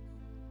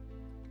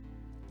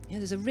 You know,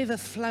 there's a river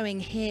flowing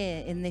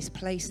here in this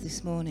place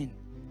this morning.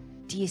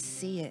 Do you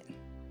see it?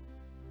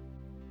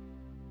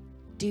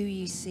 Do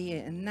you see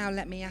it? And now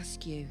let me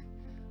ask you,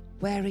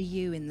 where are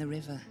you in the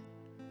river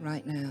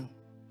right now?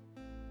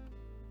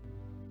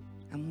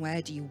 And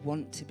where do you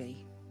want to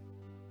be?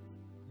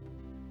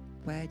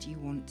 Where do you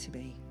want to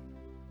be?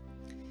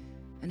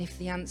 And if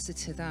the answer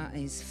to that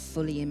is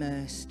fully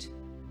immersed,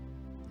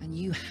 and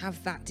you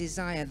have that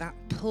desire, that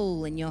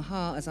pull in your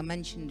heart, as I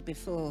mentioned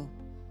before,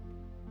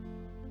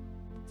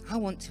 I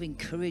want to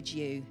encourage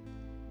you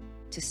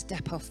to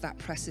step off that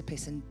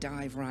precipice and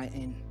dive right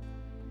in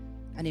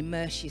and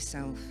immerse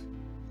yourself.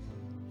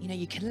 You know,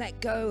 you can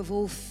let go of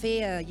all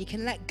fear. You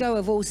can let go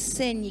of all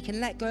sin. You can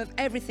let go of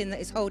everything that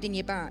is holding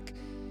you back,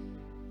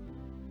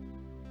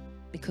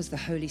 because the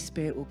Holy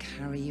Spirit will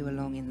carry you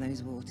along in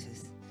those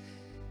waters.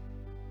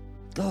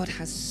 God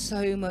has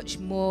so much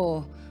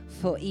more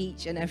for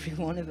each and every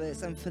one of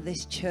us and for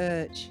this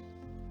church.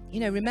 You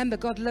know, remember,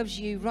 God loves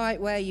you right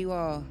where you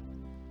are.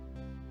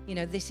 You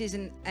know, this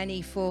isn't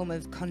any form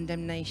of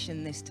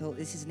condemnation, this talk.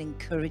 This is an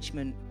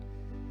encouragement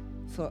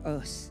for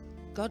us.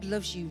 God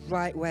loves you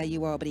right where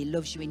you are, but he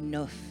loves you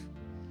enough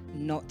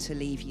not to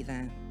leave you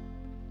there.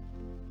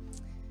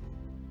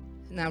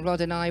 Now,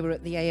 Rod and I were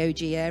at the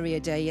AOG Area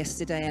Day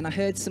yesterday, and I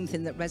heard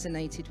something that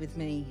resonated with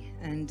me,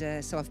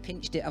 and so I've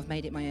pinched it, I've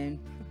made it my own.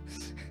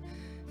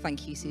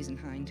 Thank you, Susan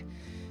Hind.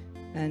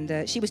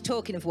 And she was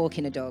talking of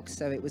walking a dog,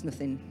 so it was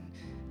nothing,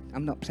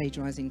 I'm not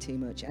plagiarising too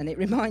much. And it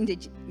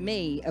reminded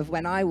me of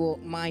when I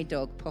walked my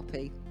dog,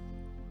 Poppy.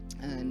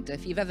 And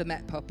if you've ever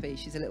met Poppy,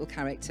 she's a little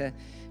character.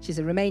 She's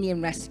a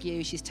Romanian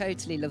rescue. She's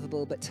totally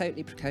lovable, but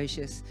totally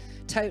precocious,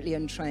 totally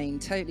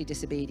untrained, totally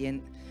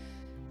disobedient.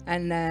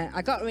 And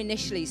I got her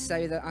initially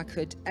so that I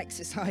could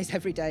exercise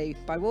every day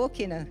by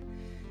walking her.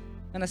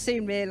 And I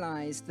soon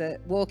realised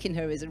that walking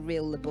her is a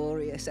real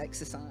laborious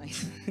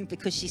exercise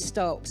because she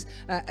stops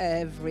at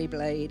every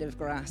blade of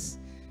grass.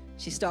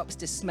 She stops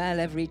to smell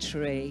every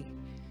tree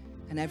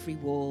and every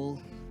wall,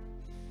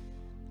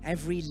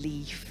 every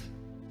leaf,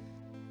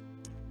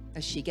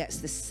 as she gets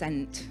the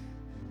scent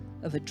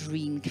of a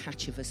dream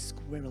catch of a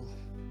squirrel.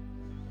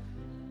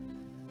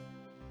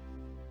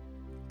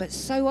 But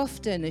so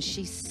often as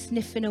she's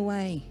sniffing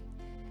away,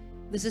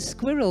 there's a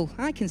squirrel,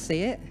 I can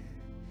see it,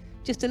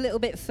 just a little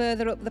bit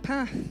further up the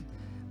path,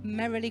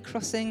 merrily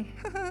crossing.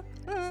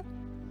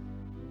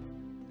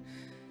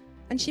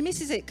 And she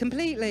misses it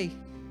completely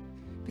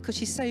because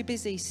she's so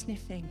busy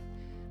sniffing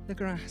the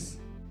grass.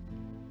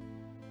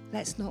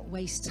 Let's not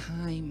waste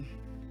time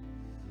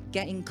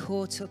getting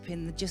caught up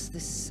in just the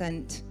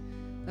scent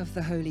of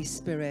the Holy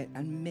Spirit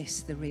and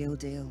miss the real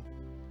deal.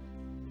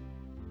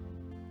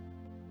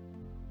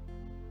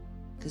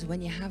 Because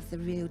when you have the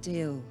real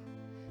deal,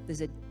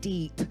 there's a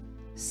deep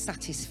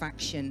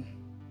satisfaction.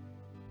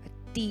 A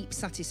deep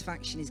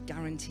satisfaction is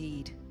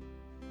guaranteed.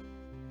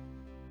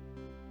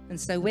 And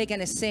so we're going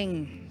to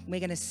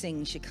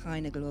sing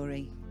Shekinah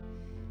Glory.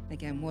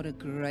 Again, what a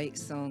great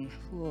song.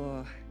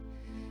 Whoa.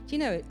 Do you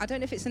know, I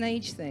don't know if it's an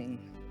age thing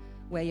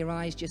where your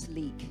eyes just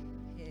leak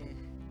here.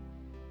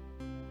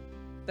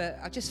 But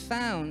I just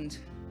found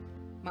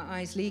my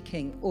eyes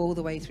leaking all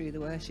the way through the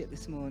worship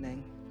this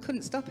morning.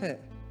 Couldn't stop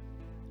it.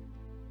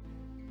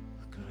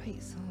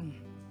 Great song.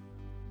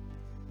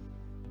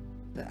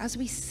 But as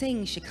we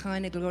sing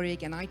Shekinah Glory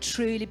again, I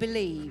truly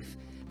believe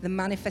the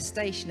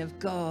manifestation of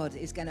God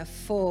is going to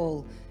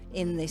fall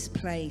in this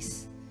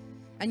place.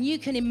 And you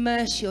can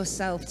immerse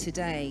yourself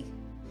today.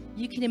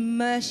 You can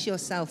immerse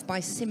yourself by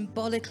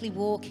symbolically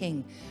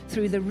walking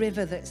through the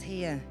river that's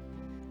here.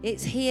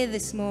 It's here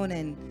this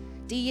morning.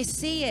 Do you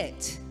see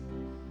it?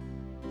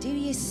 Do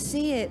you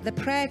see it? The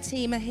prayer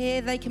team are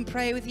here. They can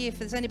pray with you. If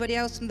there's anybody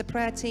else from the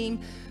prayer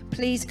team,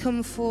 please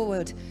come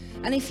forward.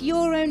 And if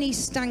you're only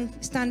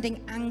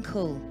standing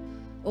ankle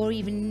or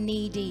even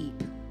knee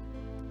deep,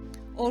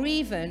 or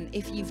even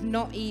if you've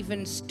not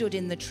even stood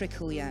in the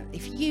trickle yet,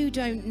 if you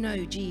don't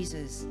know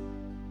Jesus,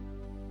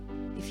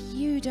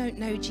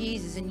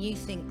 and you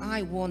think,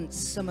 I want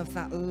some of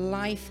that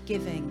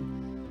life-giving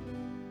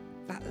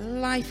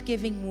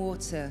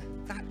water,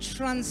 that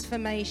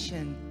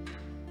transformation,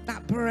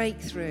 that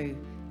breakthrough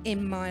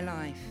in my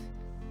life,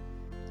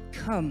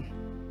 come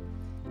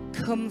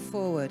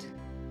forward.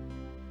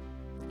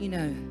 You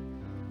know,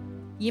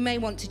 you may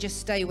want to just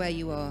stay where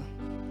you are.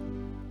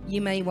 You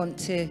may want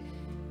to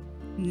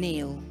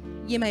kneel.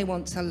 You may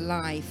want to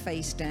lie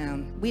face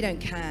down. We don't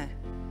care.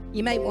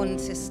 You may want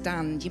to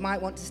stand. You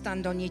might want to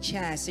stand on your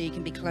chair so you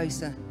can be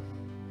closer.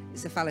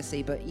 It's a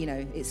fallacy, but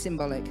it's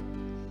symbolic.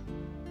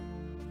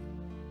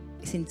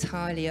 It's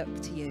entirely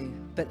up to you.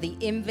 But the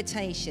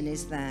invitation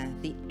is there.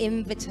 The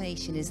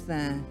invitation is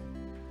there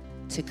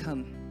to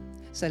come.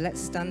 So let's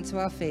stand to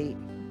our feet.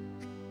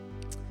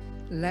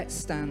 Let's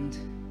stand.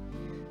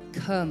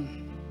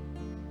 Come.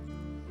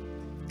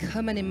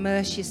 Come and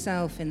immerse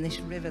yourself in this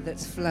river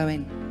that's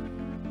flowing.